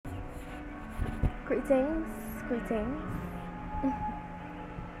Greetings.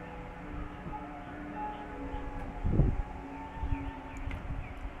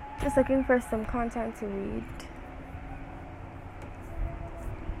 Just looking for some content to read.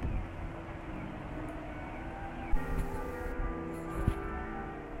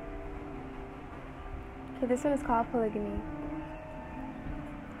 Okay, this one is called polygamy.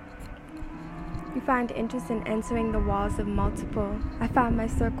 You find interest in entering the walls of multiple. I found my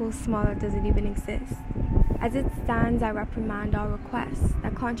circle smaller, does it even exist? As it stands, I reprimand all requests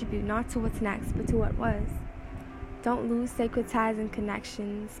that contribute not to what's next, but to what was. Don't lose sacred ties and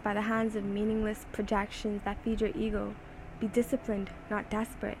connections by the hands of meaningless projections that feed your ego. Be disciplined, not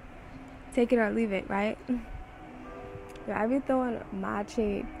desperate. Take it or leave it, right? Yeah, I be throwing mad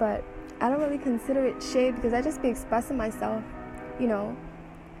shade, but I don't really consider it shade because I just be expressing myself,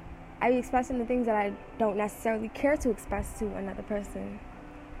 I be expressing the things that I don't necessarily care to express to another person.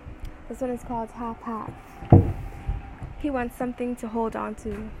 This one is called half. He wants something to hold on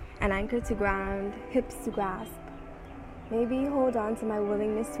to, an anchor to ground, hips to grasp. Maybe hold on to my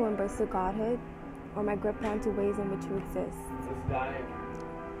willingness to embrace your godhood, or my grip onto ways in which you exist. Just dying.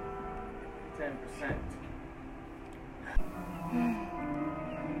 10%.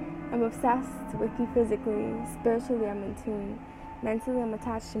 I'm obsessed with you physically, spiritually I'm in tune. Mentally, I'm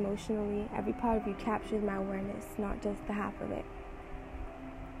attached emotionally. Every part of you captures my awareness, not just the half of it.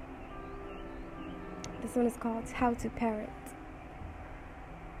 This one is called How to Parent.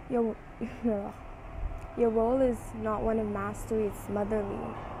 Your role is not one of mastery, it's motherly.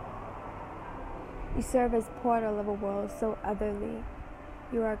 You serve as portal of a world so otherly.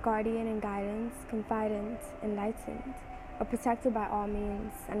 You are a guardian and guidance, confidant, enlightened, a protector by all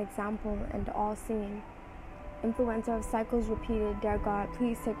means, an example and all-seeing. Influencer of cycles repeated, dear God,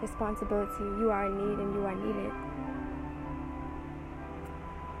 please take responsibility. You are in need and you are needed.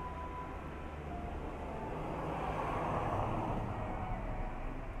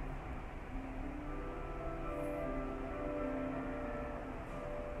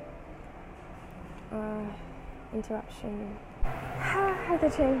 Interruption. I had to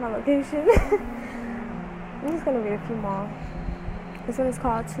change my location. I'm just gonna read a few more. This one is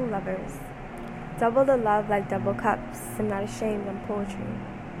called Two Lovers. Double the love like double cups. I'm not ashamed, I'm poetry.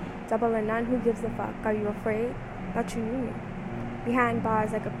 Double or none, who gives a fuck? Are you afraid? Thought you knew me. Behind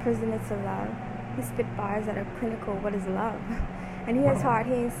bars like a prisoner to love. He spit bars that are clinical, what is love? And he has heart,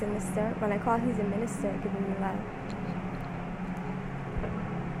 he ain't sinister. When I call, he's a minister, giving me love.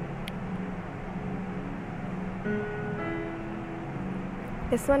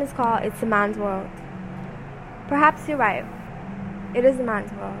 This one is called It's a Man's World. Perhaps you're right. It is a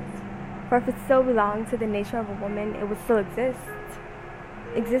man's world. For if it still belonged to the nature of a woman, it would still exist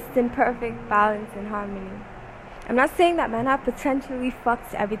in perfect balance and harmony. I'm not saying that men have potentially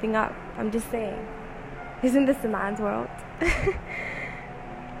fucked everything up. I'm just saying, isn't this a man's world?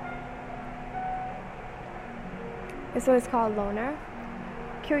 This one is called Loner.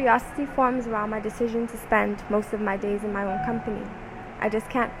 Curiosity forms around my decision to spend most of my days in my own company. I just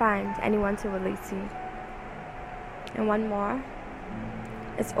can't find anyone to relate to. And one more.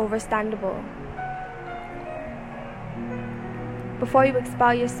 It's overstandable. Before you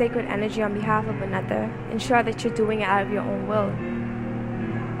expel your sacred energy on behalf of another, ensure that you're doing it out of your own will.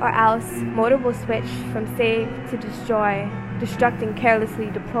 Or else, motive will switch from save to destroy, destructing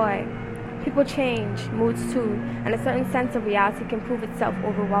carelessly deploy. People change, moods too, and a certain sense of reality can prove itself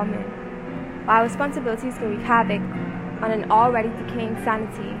overwhelming. While responsibilities can wreak havoc on an already decaying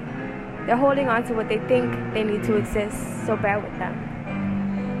sanity, they're holding on to what they think they need to exist, so bear with them.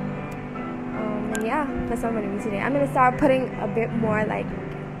 And yeah, that's what I'm going to do today. I'm going to start putting a bit more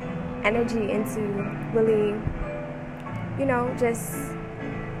energy into really, just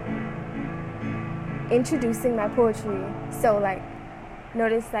introducing my poetry. So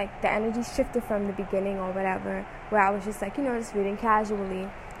notice the energy shifted from the beginning or whatever, where I was just just reading casually,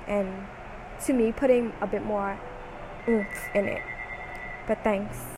 and to me putting a bit more oomph in it. But thanks.